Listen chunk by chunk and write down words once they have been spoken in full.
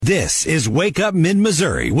This is Wake Up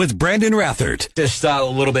Mid-Missouri with Brandon Rathert. Just a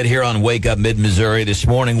little bit here on Wake Up Mid-Missouri this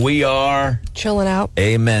morning. We are chilling out.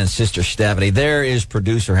 Amen, Sister Stephanie. There is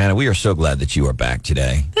producer Hannah. We are so glad that you are back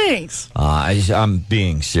today. Thanks. I'm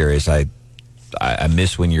being serious. I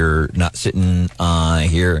miss when you're not sitting in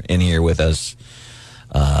here with us.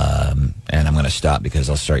 And I'm going to stop because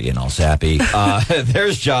I'll start getting all sappy.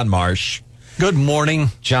 There's John Marsh. Good morning.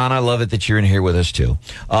 John, I love it that you're in here with us, too.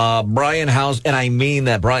 Brian House, and I mean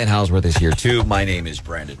that Brian Houseworth is here, too. My name is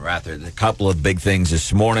Brandon Rathert. A couple of big things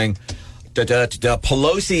this morning.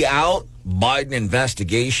 Pelosi out, Biden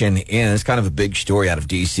investigation in. It's kind of a big story out of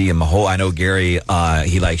D.C. and I know Gary,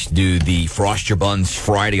 he likes to do the Frost Your Buns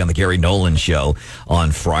Friday on the Gary Nolan show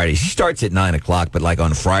on Fridays. He starts at 9 o'clock, but like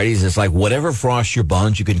on Fridays, it's like whatever frost your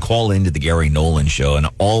buns, you can call into the Gary Nolan show, and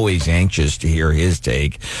always anxious to hear his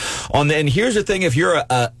take on the. And here's the thing, if you're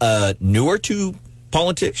a newer to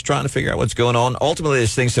politics, trying to figure out what's going on. Ultimately,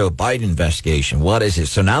 this thing, so Biden investigation, what is it?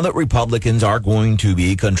 So now that Republicans are going to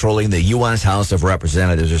be controlling the U.S. House of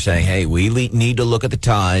Representatives, are saying, hey, we need to look at the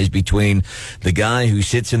ties between the guy who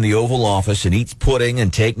sits in the Oval Office and eats pudding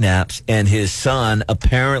and take naps and his son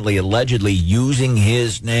apparently, allegedly using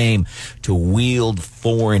his name to wield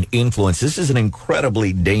foreign influence. This is an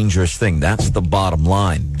incredibly dangerous thing. That's the bottom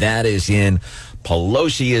line. That is in.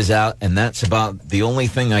 Pelosi is out, and that's about the only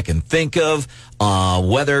thing I can think of.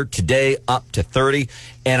 Weather today up to 30,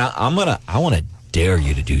 and I want to dare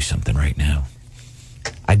you to do something right now.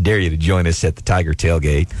 I dare you to join us at the Tiger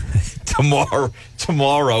Tailgate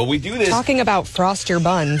tomorrow. We do this talking about frost your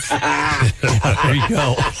buns. There you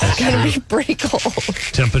go. It's going to be pretty cold.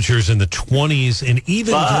 Temperatures in the 20s, and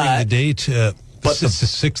even during the day but it's a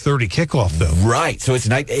 6:30 kickoff, though. Right. So it's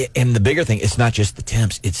night, and the bigger thing, it's not just the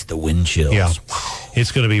temps, it's the wind chills. Yeah.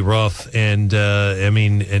 It's going to be rough. And,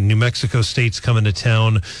 and New Mexico State's coming to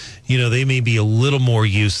town. You know, they may be a little more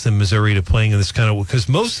used than Missouri to playing in this kind of, because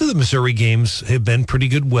most of the Missouri games have been pretty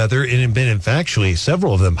good weather, and have been, actually,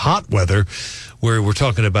 several of them hot weather, where we're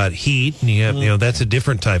talking about heat, and you have, that's a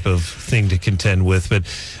different type of thing to contend with. But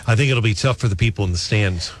I think it'll be tough for the people in the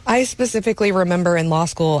stands. I specifically remember in law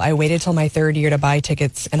school, I waited till my third year to buy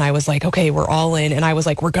tickets, and I was like, okay, we're all in. And I was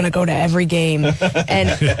like, we're going to go to every game. And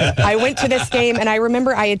I went to this game, and I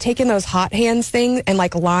remember I had taken those hot hands thing and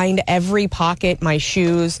like lined every pocket, my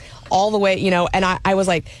shoes, all the way, and I was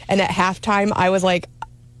like, and at halftime, I was like,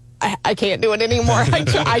 I can't do it anymore.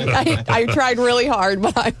 I tried really hard,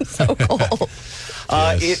 but I'm so cold.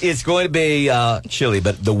 It's going to be chilly,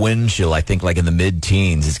 but the wind chill, I think, like in the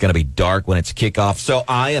mid-teens. It's going to be dark when it's kickoff. So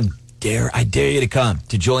I dare you to come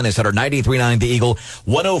to join us at our 93.9 The Eagle,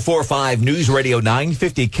 104.5 News Radio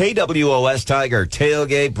 950 KWOS Tiger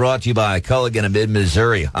Tailgate, brought to you by Culligan of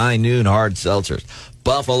Mid-Missouri. High Noon Hard Seltzers,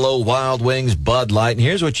 Buffalo Wild Wings, Bud Light. And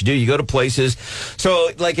here's what you do. You go to places. So,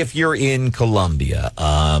 like if you're in Columbia,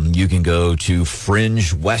 you can go to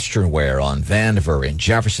Fringe Western Wear on Vandiver. In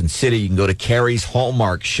Jefferson City, you can go to Carrie's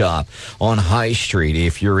Hallmark Shop on High Street.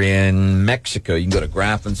 If you're in Mexico, you can go to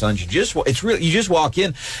Graff and Sons. You just walk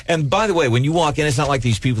in. And by the way, when you walk in, it's not like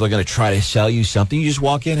these people are going to try to sell you something. You just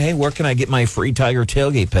walk in. Hey, where can I get my free Tiger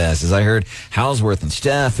Tailgate passes? I heard Houseworth and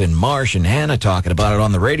Steph and Marsh and Hannah talking about it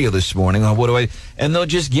on the radio this morning. What do I? And they'll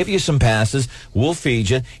just give you some passes. We'll feed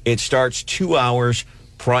you. It starts 2 hours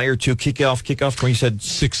prior to kickoff. Kickoff, when you said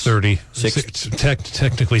 6:30.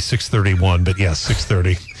 Technically 6:31, but yes,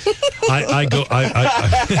 6:30.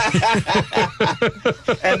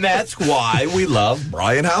 And that's why we love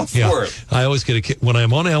Brian Houseworth. Yeah. I always get a kick when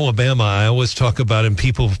I'm on Alabama. I always talk about, and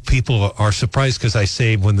people are surprised because I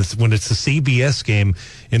say when it's the CBS game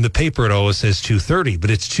in the paper, it always says 2:30,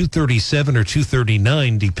 but it's 2:37 or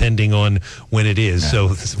 2:39 depending on when it is.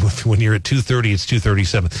 Yeah. So when you're at 2:30, it's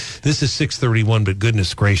 2:37. This is 6:31, but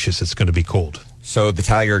goodness gracious, it's going to be cold. So the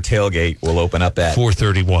Tiger Tailgate will open up at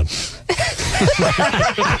 4:31.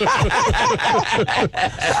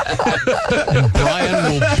 And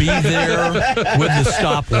Brian will be there with the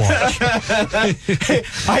stopwatch.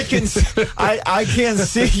 I can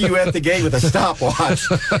see you at the gate with a stopwatch.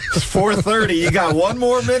 It's 4:30. You got one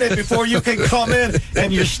more minute before you can come in,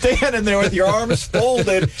 and you're standing there with your arms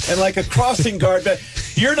folded and like a crossing guard. But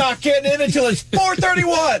you're not getting in until it's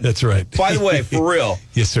 4:31. That's right. By the way, for real.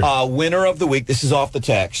 Yes, sir. Winner of the week. This is off the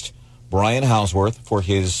text. Brian Houseworth for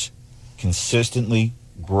his consistently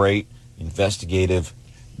great investigative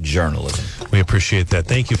journalism. We appreciate that.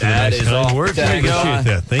 Thank you for the nice kind words. I appreciate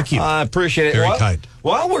that. Thank you. I appreciate it. Very kind.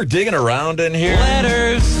 While we're digging around in here,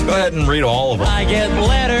 Letters. Go ahead and read all of them. I get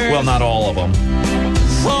letters. Well, not all of them.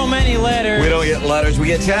 So many letters. We don't get letters, we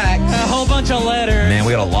get text. A whole bunch of letters. Man,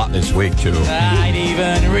 we got a lot this week, too. I'd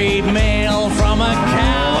even read mail from a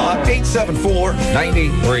cow.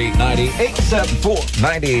 874-9390.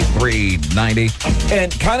 874-9390.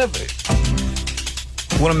 And kind of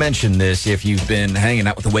want to mention this if you've been hanging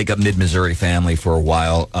out with the Wake Up Mid-Missouri family for a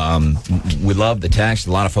while. We love the text.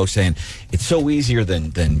 A lot of folks saying it's so easier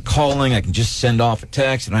than calling. I can just send off a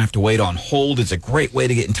text and I don't have to wait on hold. It's a great way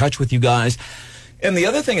to get in touch with you guys. And the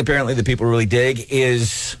other thing apparently that people really dig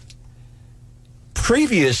is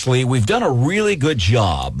previously we've done a really good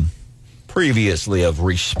job of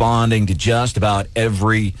responding to just about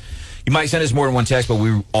every. You might send us more than one text, but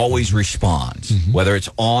we always respond, whether it's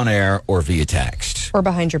on air or via text. Or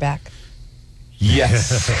behind your back.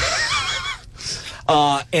 Yes.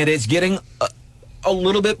 And it's getting a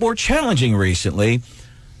little bit more challenging recently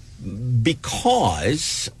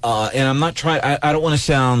because, and I'm not trying, I don't want to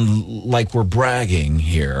sound like we're bragging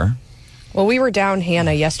here. Well, we were down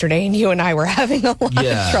Hannah yesterday, and you and I were having a lot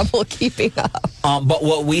of trouble keeping up. But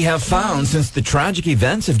what we have found since the tragic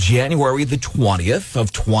events of January the 20th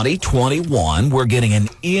of 2021, we're getting an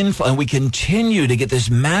influx, and we continue to get this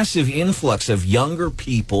massive influx of younger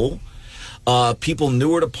people, people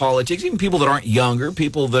newer to politics, even people that aren't younger,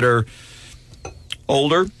 people that are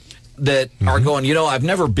older, that are going, I've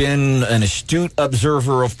never been an astute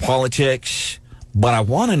observer of politics, but I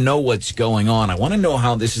want to know what's going on. I want to know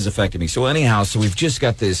how this is affecting me. So anyhow, we've just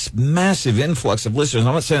got this massive influx of listeners.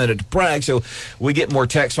 I'm not saying that to brag, so we get more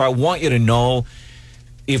text. So I want you to know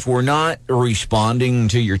if we're not responding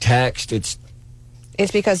to your text, it's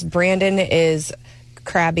because Brandon is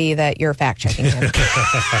crabby that you're fact-checking him.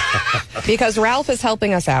 Because Ralph is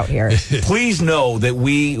helping us out here. Please know that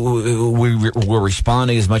we're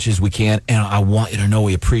responding as much as we can, and I want you to know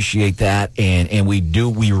we appreciate that, and we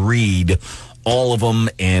read all of them,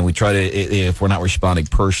 and we try to, if we're not responding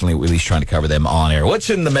personally, we're at least trying to cover them on air.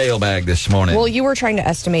 What's in the mailbag this morning? Well, you were trying to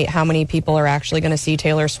estimate how many people are actually going to see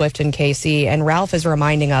Taylor Swift in KC, and Ralph is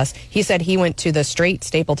reminding us, he said he went to the Straight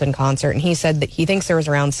Stapleton concert, and he said that he thinks there was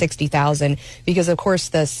around 60,000 because, of course,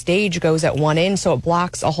 the stage goes at one end, so it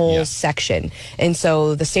blocks a whole section. And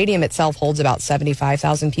so the stadium itself holds about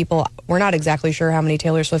 75,000 people. We're not exactly sure how many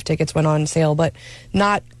Taylor Swift tickets went on sale, but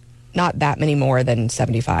not that many more than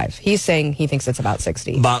 75. He's saying he thinks it's about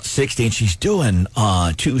 60. About 60, and she's doing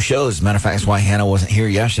 2 shows. As a matter of fact, that's why Hannah wasn't here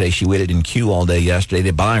yesterday. She waited in queue all day yesterday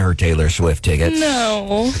to buy her Taylor Swift tickets.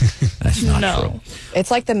 No. That's not true. It's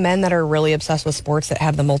like the men that are really obsessed with sports that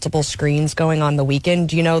have the multiple screens going on the weekend.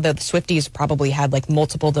 Do you know that the Swifties probably had like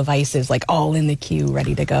multiple devices like all in the queue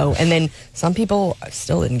ready to go? And then some people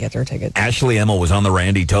still didn't get their tickets. Ashley Emmel was on the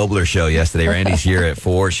Randy Tobler show yesterday. Randy's here at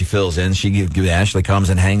 4. She fills in. Ashley comes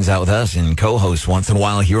and hangs out with us and co-hosts once in a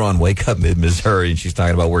while here on Wake Up Mid-Missouri. And she's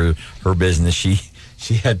talking about where her business, she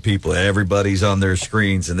had people, everybody's on their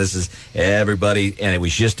screens, and this is everybody, and it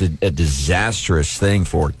was just a disastrous thing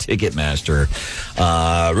for Ticketmaster.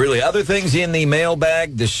 Really, other things in the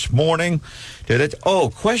mailbag this morning.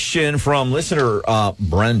 Question from listener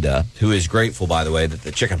Brenda, who is grateful, by the way, that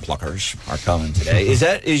the chicken pluckers are coming today.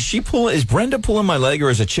 Is Brenda pulling my leg,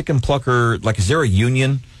 or is a chicken plucker, like, is there a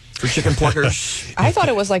union for chicken pluckers? I thought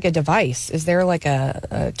it was like a device. Is there like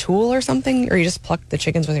a tool or something, or you just pluck the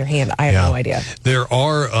chickens with your hand? I have no idea. There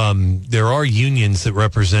are unions that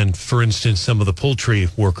represent, for instance, some of the poultry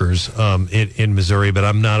workers in Missouri, but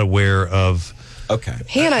I'm not aware of. Okay,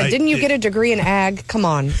 Hannah, didn't you get a degree in ag? Come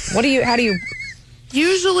on, how do you?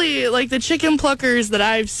 Usually, like the chicken pluckers that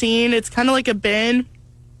I've seen, it's kind of like a bin,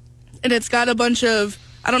 and it's got a bunch of,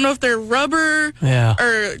 I don't know if they're rubber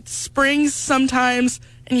or springs sometimes.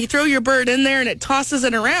 And you throw your bird in there and it tosses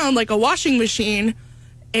it around like a washing machine,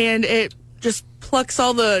 and it just plucks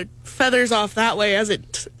all the feathers off that way as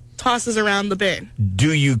it tosses around the bin.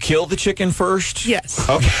 Do you kill the chicken first? Yes.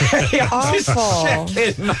 Okay. Awful.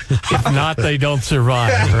 If not, they don't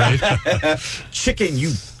survive, right?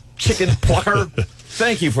 You chicken plucker.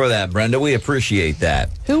 Thank you for that, Brenda. We appreciate that.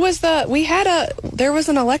 Who was there was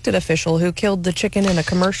an elected official who killed the chicken in a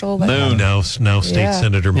commercial. Moon. Now State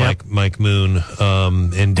Senator Mike Moon,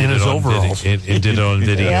 and did in his it on overalls. and did it on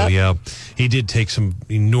video. Yep. Yeah, he did take some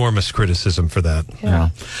enormous criticism for that.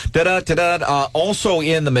 Yeah. Also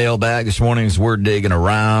in the mailbag this morning is we're digging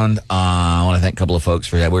around. I want to thank a couple of folks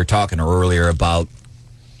for that. We were talking earlier about,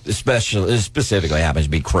 specifically happens to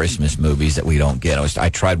be Christmas movies that we don't get. I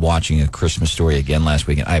tried watching A Christmas Story again last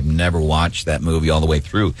weekend. I've never watched that movie all the way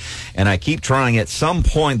through, and I keep trying. At some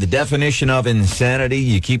point, the definition of insanity,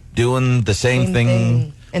 you keep doing the same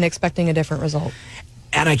thing and expecting a different result.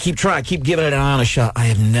 And I keep giving it an honest shot. I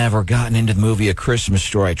have never gotten into the movie A Christmas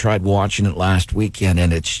Story. I tried watching it last weekend,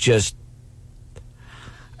 and it's just,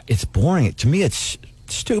 it's boring. To me, it's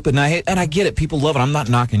stupid. And I get it. People love it. I'm not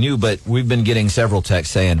knocking you, but we've been getting several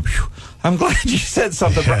texts saying, I'm glad you said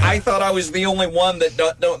something, but I thought I was the only one that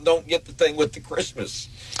don't get the thing with the Christmas.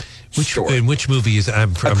 In which movie is A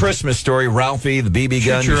Christmas Story? Ralphie, the BB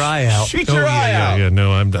gun. Shoot your eye out. Shoot your eye out. Yeah,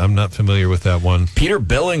 no, I'm not familiar with that one. Peter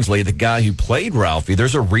Billingsley, the guy who played Ralphie,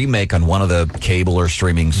 there's a remake on one of the cable or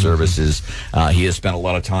streaming services. He has spent a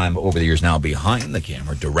lot of time over the years now behind the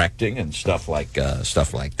camera, directing and stuff like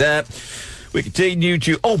that. We continue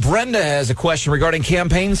to. Brenda has a question regarding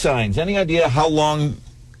campaign signs. Any idea how long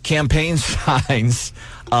campaign signs?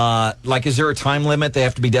 Is there a time limit? They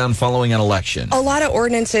have to be done following an election. A lot of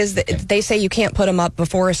ordinances, they say you can't put them up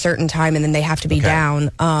before a certain time, and then they have to be down.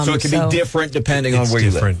 So it can be different depending on where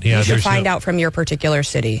you live. Yeah, you should find out from your particular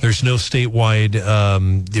city. There's no statewide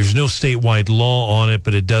law on it,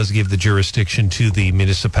 but it does give the jurisdiction to the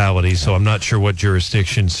municipality. So I'm not sure what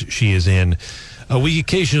jurisdictions she is in. We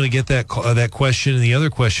occasionally get that question, and the other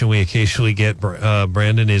question we occasionally get,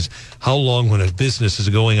 Brandon, is how long when a business is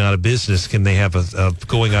going out of business can they have a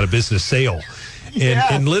going out of business sale?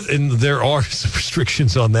 And there are some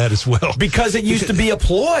restrictions on that as well. Because it used to be a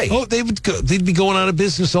ploy. They'd be going out of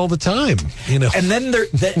business all the time, And then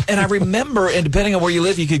and I remember, and depending on where you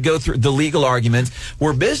live, you could go through the legal arguments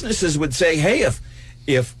where businesses would say, hey,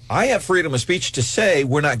 if I have freedom of speech to say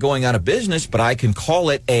we're not going out of business, but I can call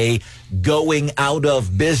it a going out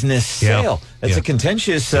of business sale. That's a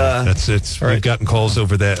contentious. We've gotten calls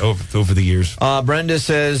over that over the years. Brenda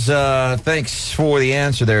says, thanks for the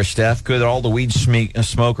answer there, Steph. Could all the weed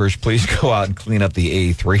smokers please go out and clean up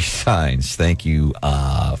the A3 signs? Thank you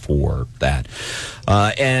for that.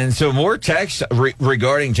 And so more text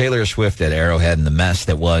regarding Taylor Swift at Arrowhead and the mess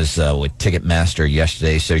that was with Ticketmaster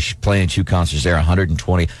yesterday. So she's playing 2 concerts there,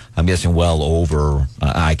 120. I'm guessing well over,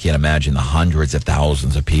 I can't imagine the hundreds of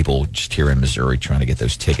thousands of people just here in Missouri trying to get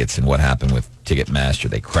those tickets. And what happened with Ticketmaster,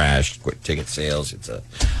 they crashed, quit ticket sales. It's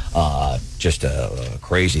just a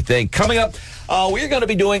crazy thing. Coming up, we're going to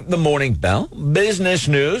be doing the Morning Bell business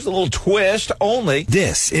news, a little twist only.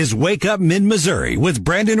 This is Wake Up Mid-Missouri with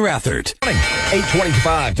Brandon Rathert.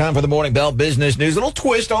 8:25, time for the Morning Bell business news, a little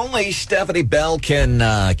twist only. Stephanie Bell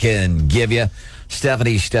can give you.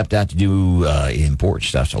 Stephanie stepped out to do important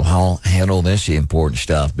stuff, so I'll handle this important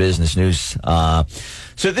stuff, business news.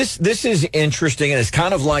 So this is interesting, and it's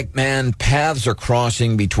kind of like, man, paths are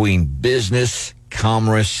crossing between business,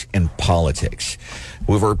 commerce, and politics.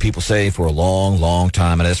 We've heard people say for a long, long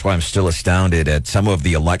time, and that's why I'm still astounded at some of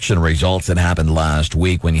the election results that happened last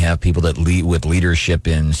week when you have people that lead with leadership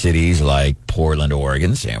in cities like Portland,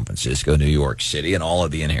 Oregon, San Francisco, New York City, and all of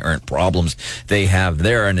the inherent problems they have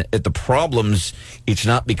there. And the problems, it's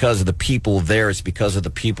not because of the people there, it's because of the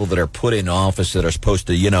people that are put in office that are supposed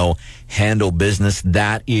to, handle business.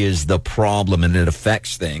 That is the problem, and it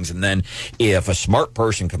affects things. And then if a smart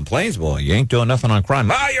person complains, well, you ain't doing nothing on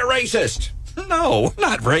crime. You're racist. No,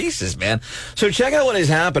 not racist, man. So check out what is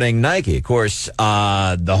happening. Nike, of course,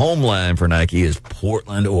 the homeland for Nike is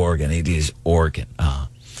Portland, Oregon. It is Oregon.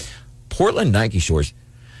 Portland Nike stores,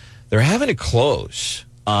 they're having to close.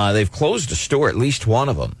 They've closed a store, at least one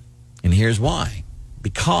of them. And here's why.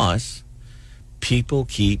 Because people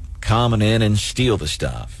keep coming in and steal the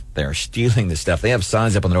stuff. They're stealing the stuff. They have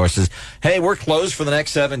signs up on the door that says, hey, we're closed for the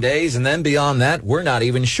next 7 days. And then beyond that, we're not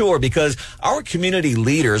even sure, because our community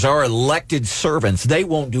leaders, our elected servants, they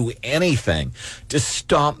won't do anything to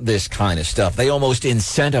stop this kind of stuff. They almost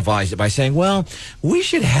incentivize it by saying, well, we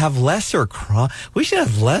should have lesser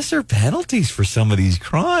penalties for some of these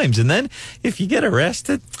crimes. And then if you get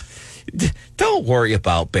arrested, don't worry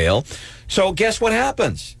about bail. So guess what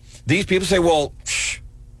happens? These people say, well,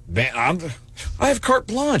 man, I have carte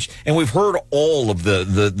blanche. And we've heard all of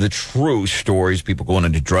the true stories, people going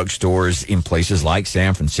into drugstores in places like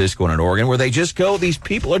San Francisco and in Oregon, where they just go, these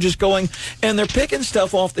people are just going and they're picking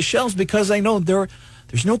stuff off the shelves because they know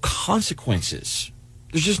there's no consequences.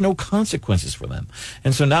 There's just no consequences for them.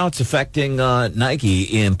 And so now it's affecting Nike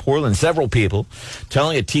in Portland. Several people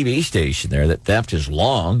telling a TV station there that theft has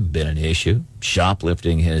long been an issue.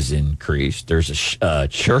 Shoplifting has increased. There's a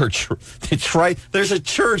church. It's right. There's a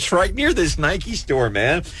church right near this Nike store,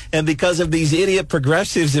 man. And because of these idiot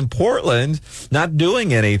progressives in Portland not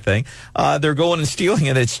doing anything, they're going and stealing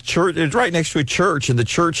it. It's church. It's right next to a church, and the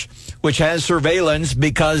church, which has surveillance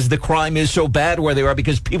because the crime is so bad where they are,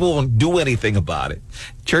 because people won't do anything about it.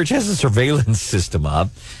 Church has a surveillance system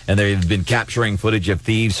up, and they've been capturing footage of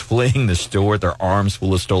thieves fleeing the store with their arms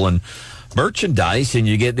full of stolen merchandise. And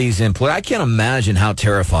you get these employees. I can't imagine how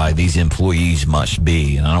terrified these employees must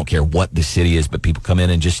be. And I don't care what the city is, but people come in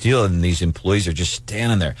and just steal it, and these employees are just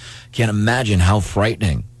standing there. Can't imagine how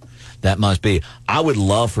frightening that must be. I would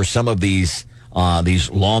love for some of these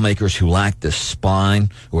lawmakers who lack the spine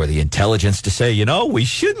or the intelligence to say, we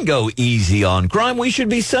shouldn't go easy on crime. We should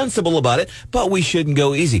be sensible about it, but we shouldn't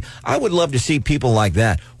go easy. I would love to see people like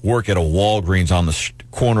that work at a Walgreens on the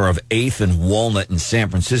corner of 8th and Walnut in San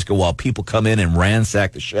Francisco while people come in and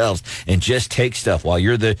ransack the shelves and just take stuff while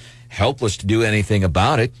you're helpless to do anything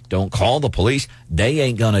about it. Don't call the police. They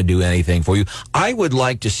ain't going to do anything for you. I would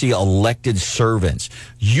like to see elected servants.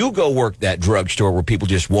 You go work that drugstore where people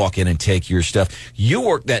just walk in and take your stuff. You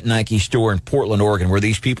work that Nike store in Portland, Oregon, where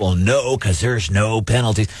these people know because there's no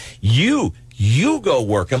penalties. You go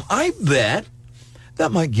work them. I bet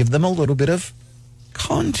that might give them a little bit of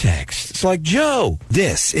context. It's like, Joe.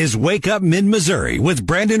 This is Wake Up Mid-Missouri with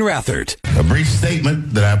Brandon Rathert. A brief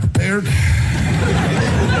statement that I prepared.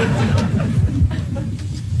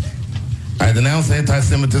 I denounce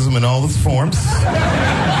anti-Semitism in all its forms.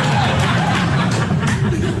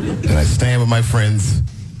 And I stand with my friends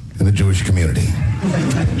in the Jewish community.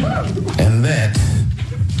 And that,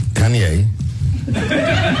 Kanye,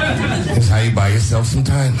 is how you buy yourself some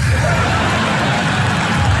time.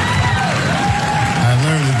 I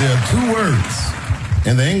learned that there are 2 words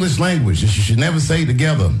in the English language that you should never say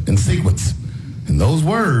together in sequence. And those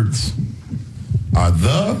words are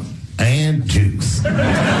the and juice. I've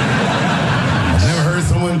never heard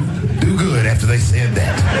someone do good after they said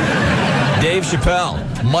that. Dave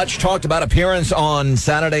Chappelle, much talked about appearance on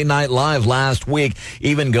Saturday Night Live last week,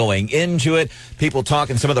 even going into it. People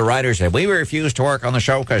talking, some of the writers said, we refuse to work on the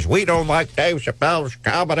show because we don't like Dave Chappelle's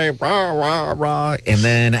comedy, rah, rah, rah. And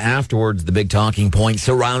then afterwards, the big talking point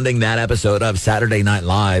surrounding that episode of Saturday Night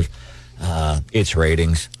Live, its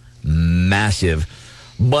ratings, massive.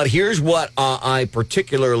 But here's what I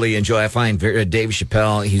particularly enjoy. I find Dave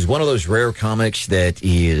Chappelle, he's one of those rare comics that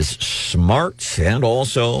is smart and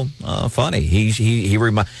also funny. He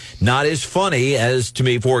not as funny as, to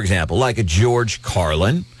me, for example, like a George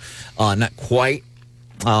Carlin. Not quite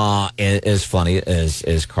as funny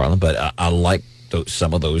as Carlin, but I like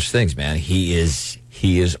some of those things, man. He is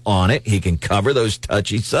on it. He can cover those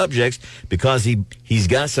touchy subjects because he's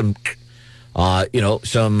got some... I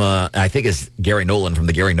think it's Gary Nolan from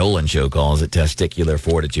the Gary Nolan Show calls it testicular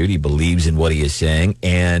fortitude. He believes in what he is saying,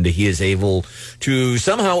 and he is able to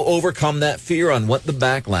somehow overcome that fear on what the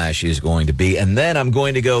backlash is going to be. And then I'm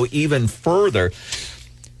going to go even further.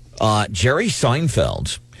 Jerry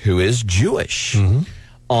Seinfeld, who is Jewish,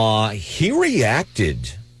 he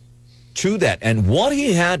reacted to that. And what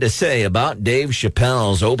he had to say about Dave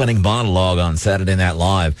Chappelle's opening monologue on Saturday Night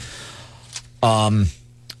Live,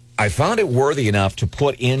 I found it worthy enough to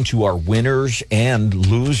put into our winners and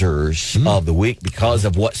losers of the week because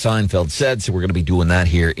of what Seinfeld said. So we're going to be doing that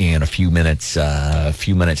here in a few minutes. Now,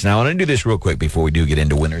 I want to do this real quick before we do get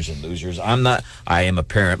into winners and losers. I am a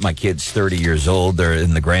parent. My kid's 30 years old. They're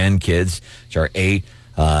in the grandkids, which are 8,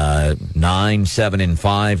 9, 7, and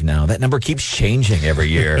 5 now. That number keeps changing every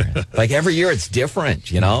year. Like every year it's different,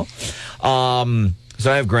 So I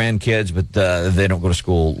have grandkids, but they don't go to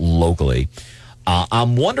school locally.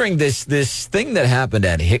 I'm wondering this thing that happened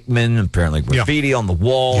at Hickman, apparently graffiti on the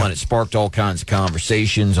wall, and it sparked all kinds of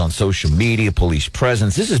conversations on social media, police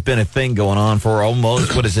presence. This has been a thing going on for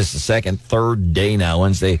almost, what is this, the third day now,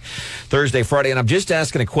 Wednesday, Thursday, Friday. And I'm just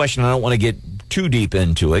asking a question. I don't want to get too deep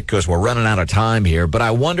into it because we're running out of time here. But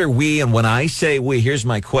I wonder and when I say we, here's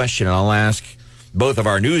my question, and I'll ask both of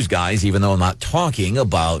our news guys, even though I'm not talking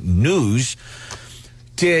about news,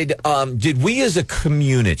 did we as a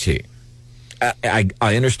community... I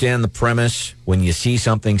understand the premise. When you see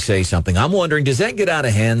something, say something. I'm wondering, does that get out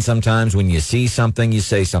of hand sometimes? When you see something, you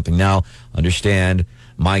say something. Now, understand,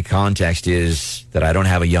 my context is that I don't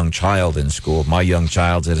have a young child in school. My young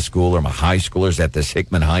child's at a school, or my high schooler's at this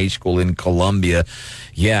Hickman High School in Columbia.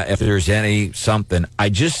 Yeah, if there's something,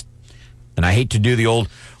 and I hate to do the old,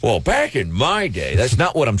 well, back in my day, that's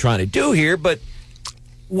not what I'm trying to do here, but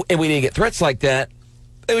and we didn't get threats like that.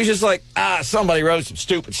 It was just like, somebody wrote some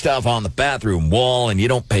stupid stuff on the bathroom wall, and you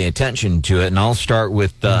don't pay attention to it. And I'll start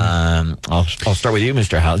with I'll start with you,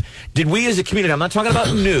 Mr. House. Did we as a community? I'm not talking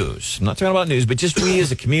about news. I'm not talking about news, but just we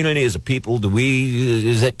as a community, as a people.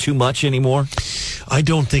 Is that too much anymore? I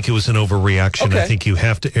don't think it was an overreaction. Okay. I think you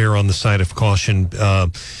have to err on the side of caution.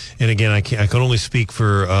 And again, I can only speak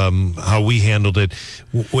for how we handled it.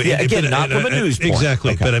 Not from a news point.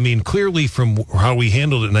 Exactly. Okay. But I mean, clearly from how we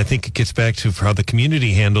handled it, and I think it gets back to how the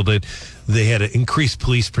community handled it, they had to increase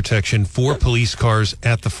police protection, 4 police cars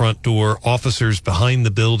at the front door, officers behind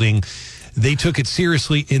the building. They took it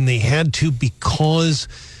seriously, and they had to because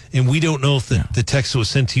and we don't know if the text that was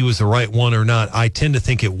sent to you was the right one or not. I tend to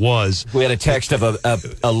think it was. We had a text of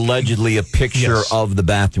allegedly a picture of the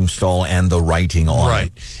bathroom stall and the writing on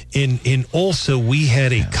it. And also we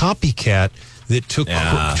had a copycat that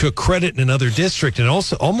took credit in another district and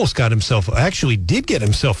also almost did get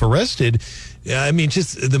himself arrested. I mean,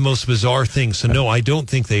 just the most bizarre thing. So, no, I don't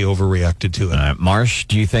think they overreacted to it. Marsh,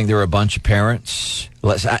 do you think there were a bunch of parents,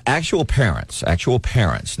 actual parents,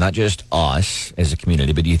 not just us as a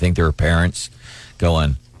community, but do you think there were parents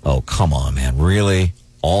going, oh, come on, man, really?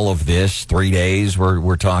 All of this, 3 days,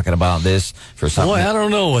 we're talking about this for something? Boy, I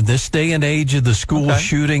don't know. In this day and age of the school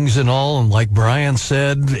shootings and all, and like Brian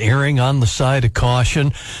said, erring on the side of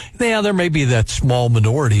caution, there may be that small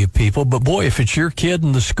minority of people, but boy, if it's your kid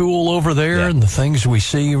in the school over there and the things we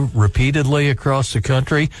see repeatedly across the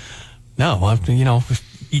country,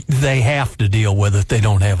 they have to deal with it. They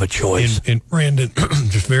don't have a choice. And Brandon,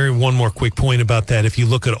 just one more quick point about that. If you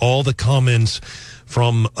look at all the comments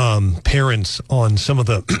from parents on some of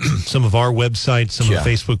our websites, some of the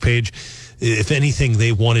Facebook page, if anything,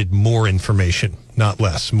 they wanted more information, not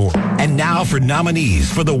less, more. And now for nominees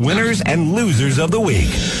for the winners and losers of the week.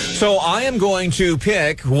 So I am going to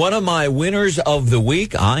pick one of my winners of the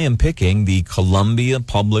week. I am picking the Columbia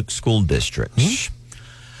Public School District.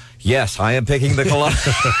 Yes, I am picking the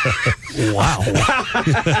Columbia. Wow.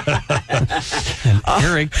 And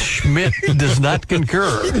Eric Schmidt does not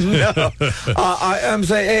concur. No. I am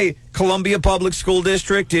saying, hey, Columbia Public School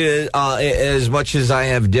District is, as much as I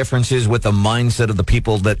have differences with the mindset of the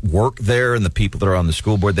people that work there and the people that are on the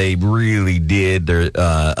school board, they really did.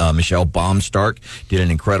 Michelle Baumstark did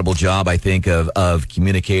an incredible job, I think, of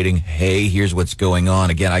communicating, hey, here's what's going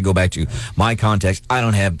on. Again, I go back to my context. I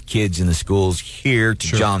don't have kids in the schools here, to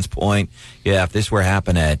John's point. Yeah, if this were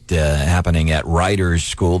happening at Ryder's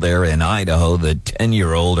School there in Idaho, the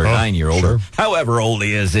 10-year-old or 9-year-old, or however old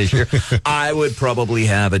he is this year, I would probably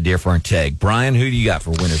have a different take. Brian, who do you got for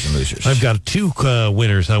winners and losers? I've got two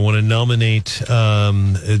winners. I want to nominate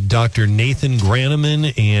Dr. Nathan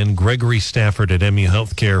Graneman and Gregory Stafford at MU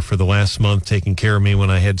Healthcare for the last month, taking care of me when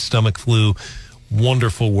I had stomach flu.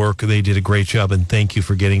 Wonderful work. They did a great job, and thank you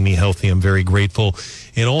for getting me healthy. I'm very grateful.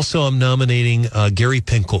 And also I'm nominating Gary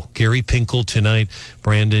Pinkel. Gary Pinkel tonight,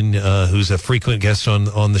 Brandon, who's a frequent guest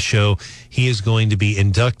on the show. He is going to be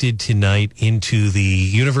inducted tonight into the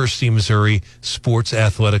University of Missouri Sports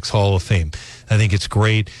Athletics Hall of Fame. I think it's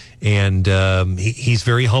great. And he's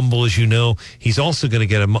very humble, as you know. He's also going to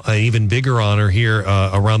get an even bigger honor here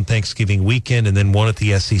around Thanksgiving weekend and then one at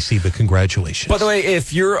the SEC, but congratulations. By the way,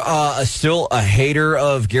 if you're still a hater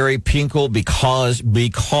of Gary Pinkel because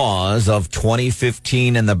of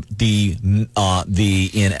 2015 and the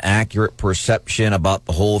inaccurate perception about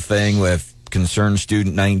the whole thing with Concerned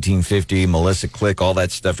Student 1950, Melissa Click, all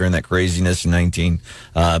that stuff during that craziness in back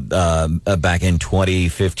in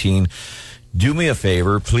 2015, do me a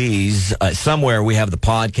favor, please. Somewhere we have the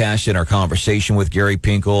podcast and our conversation with Gary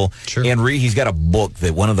Pinkel. Sure. And he's got a book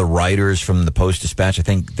that one of the writers from the Post-Dispatch, I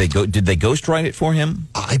think did they ghostwrite it for him?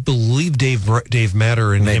 I believe Dave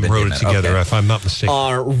Matter and him wrote it together, if I'm not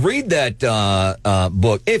mistaken. Read that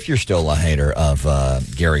book if you're still a hater of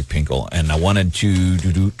Gary Pinkel. And I wanted to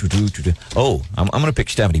I'm going to pick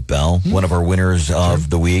Stephanie Bell, one of our winners of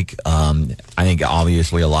the week. I think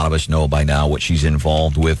obviously a lot of us know by now what she's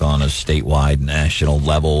involved with on a statewide, national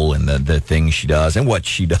level, and the things she does and what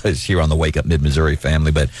she does here on the Wake Up Mid-Missouri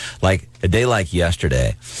family. But like a day like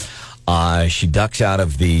yesterday, she ducks out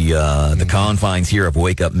of the confines here of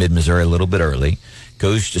Wake Up Mid-Missouri a little bit early,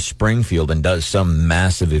 goes to Springfield and does some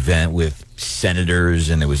massive event with senators,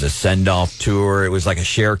 and it was a send-off tour. It was like a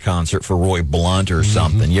Cher concert for Roy Blunt or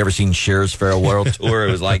something. You ever seen Cher's Farewell Tour?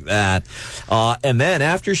 It was like that. And then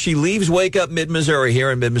after she leaves Wake Up Mid-Missouri here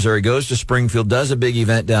in Mid-Missouri, goes to Springfield, does a big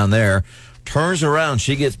event down there, turns around,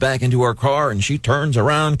 she gets back into her car, and she turns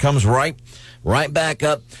around, comes right back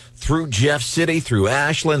up through Jeff City, through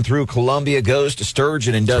Ashland, through Columbia, goes to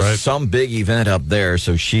Sturgeon and does some big event up there.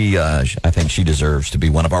 So she, I think she deserves to be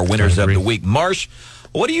one of our winners of the week. Marsh,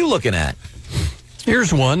 what are you looking at?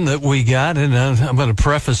 Here's one that we got, and I'm going to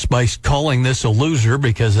preface by calling this a loser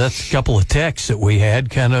because that's a couple of texts that we had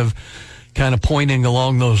kind of pointing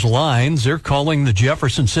along those lines. They're calling the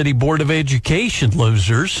Jefferson City Board of Education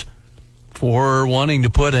losers for wanting to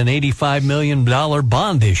put an $85 million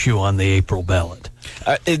bond issue on the April ballot.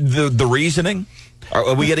 The reasoning?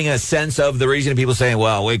 Are we getting a sense of the reason? People saying,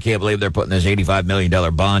 well, we can't believe they're putting this $85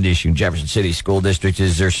 million bond issue in Jefferson City School District.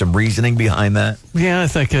 Is there some reasoning behind that? Yeah, I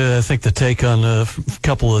think the take on a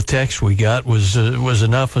couple of texts we got was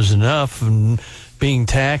enough and being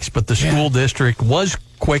taxed, but the school district was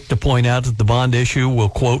quick to point out that the bond issue will,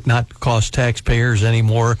 quote, not cost taxpayers any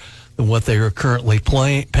more than what they are currently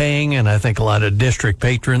paying, and I think a lot of district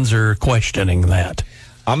patrons are questioning that.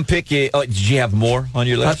 I'm picking. Oh, did you have more on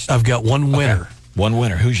your list? I've got one winner. Okay. One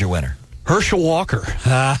winner. Who's your winner? Herschel Walker.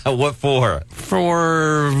 What for?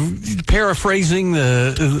 For paraphrasing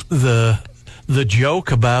the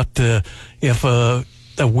joke about if a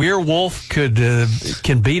werewolf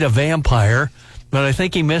can beat a vampire, but I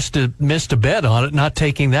think he missed a bet on it, not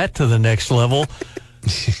taking that to the next level.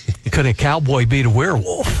 Could a cowboy beat a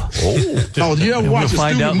werewolf? Oh, do you ever watch a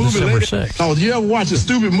stupid movie late? 6th. Oh, do you ever watch a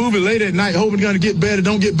stupid movie late at night, hoping it's going to get better,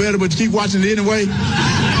 don't get better, but you keep watching it anyway?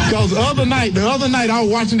 Because the other night, I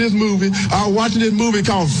was watching this movie. I was watching this movie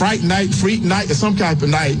called Freak Night, or some type of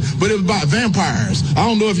night, but it was about vampires. I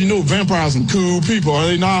don't know if you know vampires are cool people, are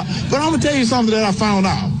they not? But I'm going to tell you something that I found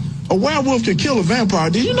out. A werewolf can kill a vampire.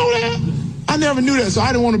 Did you know that? I never knew that, so I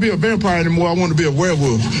didn't want to be a vampire anymore. I wanted to be a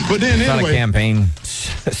werewolf. But then it's anyway. Not a campaign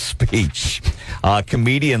speech.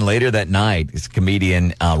 Comedian later that night, it's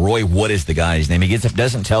comedian Roy Wood is the guy's name. He gets up,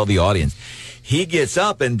 doesn't tell the audience. He gets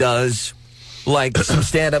up and does like some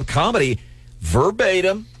stand-up comedy,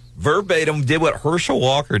 verbatim, did what Herschel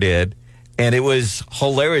Walker did. And it was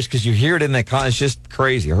hilarious because you hear it in that it's just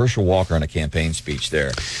crazy. Herschel Walker in a campaign speech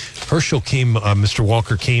there. Mr.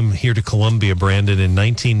 Walker came here to Columbia, Brandon, in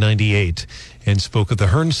 1998 and spoke at the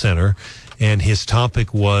Hearn Center. And his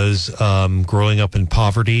topic was growing up in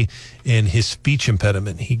poverty and his speech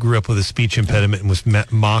impediment. He grew up with a speech impediment and was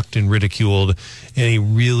mocked and ridiculed. And he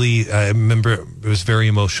really, I remember, it was very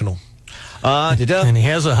emotional. And he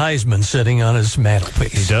has a Heisman sitting on his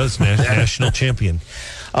mantelpiece. He does, national champion.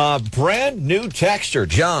 Brand new texter,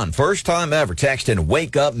 John. First time ever texting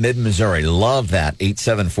Wake Up Mid-Missouri. Love that.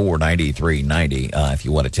 874-9390 if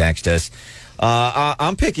you want to text us.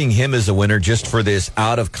 I'm picking him as a winner just for this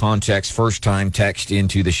out-of-context first-time text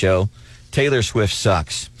into the show. Taylor Swift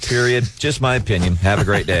sucks. Period. Just my opinion. Have a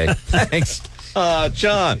great day. Thanks.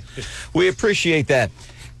 John, we appreciate that.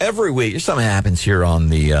 Every week, something happens here on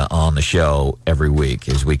the show every week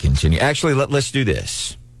as we continue. Actually, let's do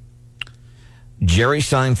this. Jerry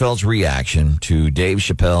Seinfeld's reaction to Dave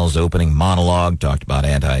Chappelle's opening monologue, talked about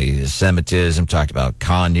anti-Semitism, talked about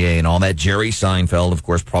Kanye and all that. Jerry Seinfeld, of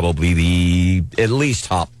course, probably the at least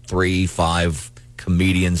top 3-5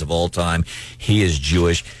 comedians of all time. He is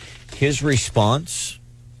Jewish. His response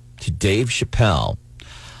to Dave Chappelle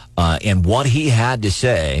and what he had to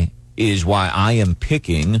say is why I am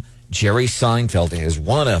picking Jerry Seinfeld as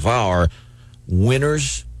one of our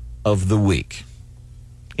winners of the week.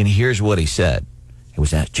 And here's what he said. He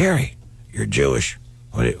was asked, Jerry, you're Jewish.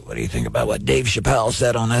 What do you think about what Dave Chappelle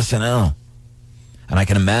said on SNL? And I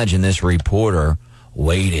can imagine this reporter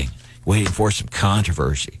waiting for some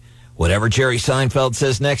controversy. Whatever Jerry Seinfeld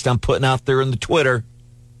says next, I'm putting out there in the Twitter.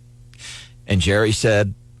 And Jerry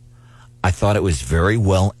said, I thought it was very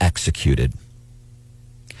well executed.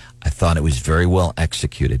 I thought it was very well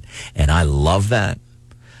executed. And I love that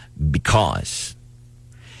because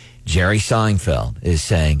Jerry Seinfeld is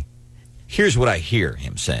saying, here's what I hear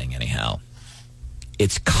him saying anyhow.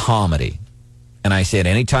 It's comedy. And I said,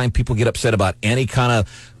 anytime people get upset about any kind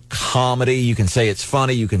of comedy, you can say it's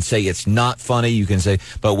funny, you can say it's not funny, you can say,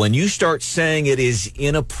 but when you start saying it is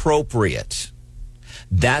inappropriate,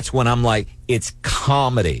 that's when I'm like, it's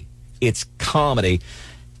comedy. It's comedy.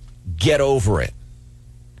 Get over it.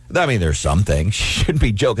 I mean, there's some things you shouldn't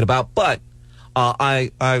be joking about, but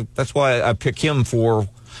I that's why I pick him for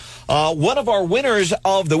one of our winners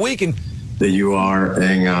of the week. And that you are,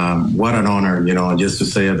 and what an honor, just to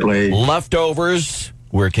say I played. Leftovers.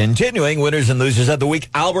 We're continuing winners and losers of the week.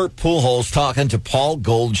 Albert Pujols talking to Paul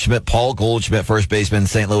Goldschmidt. Paul Goldschmidt, first baseman,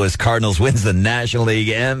 St. Louis Cardinals, wins the National League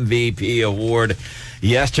MVP award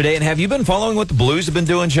yesterday. And have you been following what the Blues have been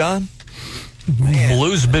doing, John?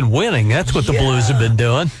 Blues have been winning. That's what the Blues have been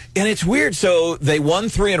doing. And it's weird. So they won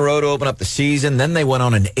 3 in a row to open up the season. Then they went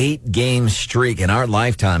on an 8-game streak. In our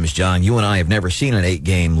lifetimes, John, you and I have never seen an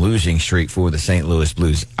 8-game losing streak for the St. Louis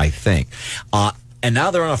Blues, I think. And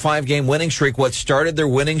now they're on a 5-game winning streak. What started their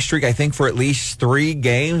winning streak, I think, for at least 3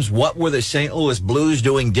 games? What were the St. Louis Blues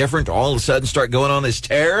doing different to all of a sudden start going on this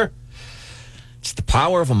tear? It's the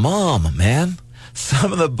power of a mom, man.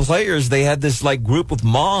 Some of the players, they had this like group of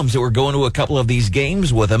moms that were going to a couple of these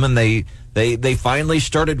games with them, and they finally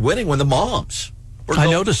started winning when the moms were going.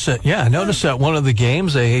 I noticed that. Yeah, I noticed that one of the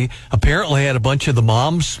games, they apparently had a bunch of the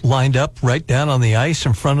moms lined up right down on the ice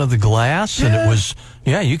in front of the glass, and it was,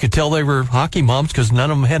 you could tell they were hockey moms because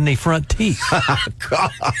none of them had any front teeth.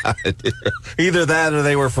 God. Either that or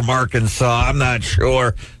they were from Arkansas. I'm not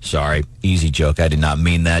sure. Sorry. Easy joke. I did not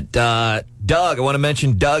mean that. Doug. I want to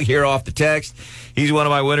mention Doug here off the text. He's one of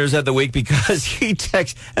my winners of the week because he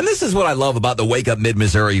texts. And this is what I love about the Wake Up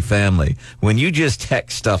Mid-Missouri family. When you just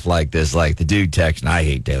text stuff like this, like the dude texts, and I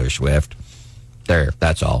hate Taylor Swift. There,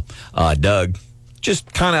 that's all. Doug,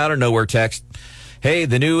 just kind of out of nowhere text. Hey,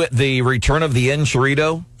 the return of the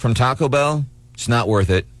Enchilada from Taco Bell, it's not worth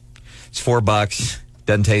it. It's $4.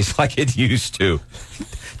 Doesn't taste like it used to.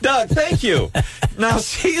 Doug, thank you. Now,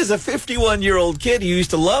 see, as a 51-year-old kid, he used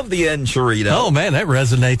to love the Enchilada. Oh, man, that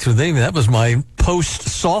resonates with me. That was my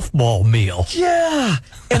post-softball meal. Yeah,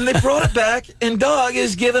 and they brought it back, and Doug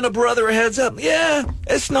is giving a brother a heads up. Yeah,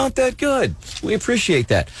 it's not that good. We appreciate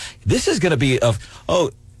that. This is going to be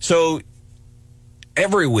so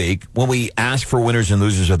every week when we ask for winners and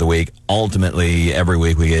losers of the week, ultimately every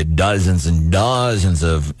week we get dozens and dozens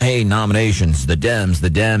of, hey, nominations, the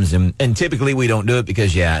Dems, and typically we don't do it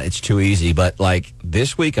because, yeah, it's too easy. But like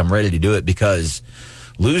this week, I'm ready to do it because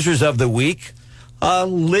losers of the week,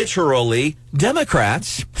 literally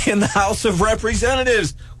Democrats in the House of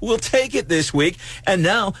Representatives. We'll take it this week. And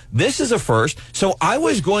now this is a first. So I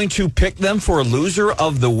was going to pick them for a loser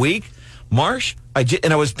of the week. Marsh, I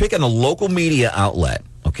was picking a local media outlet,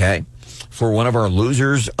 okay, for one of our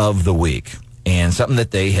losers of the week. And something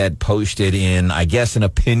that they had posted in, I guess, an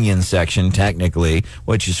opinion section, technically,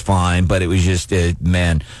 which is fine, but it was just, it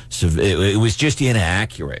was just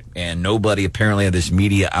inaccurate. And nobody apparently at this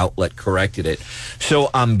media outlet corrected it. So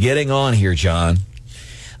I'm getting on here, John.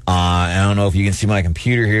 I don't know if you can see my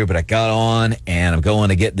computer here, but I got on and I'm going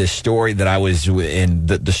to get this story that I was in,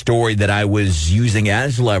 the story that I was using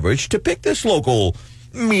as leverage to pick this local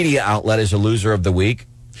media outlet as a loser of the week.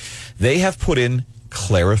 They have put in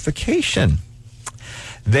clarification.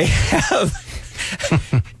 They have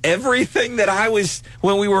everything that I was,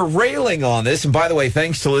 when we were railing on this, and by the way,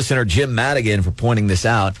 thanks to listener Jim Madigan for pointing this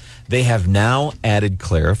out, they have now added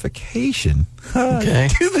clarification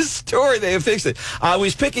to the story. They have fixed it. I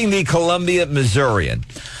was picking the Columbia Missourian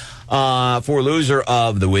for loser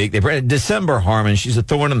of the week. They brought December Harmon. She's a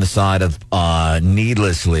thorn in the side of,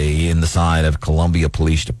 needlessly, in the side of Columbia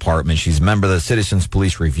Police Department. She's a member of the Citizens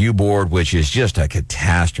Police Review Board, which is just a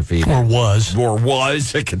catastrophe. Or was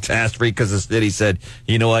a catastrophe because the city said,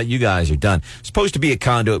 you know what, you guys are done. It's supposed to be a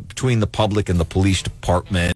conduit between the public and the police department.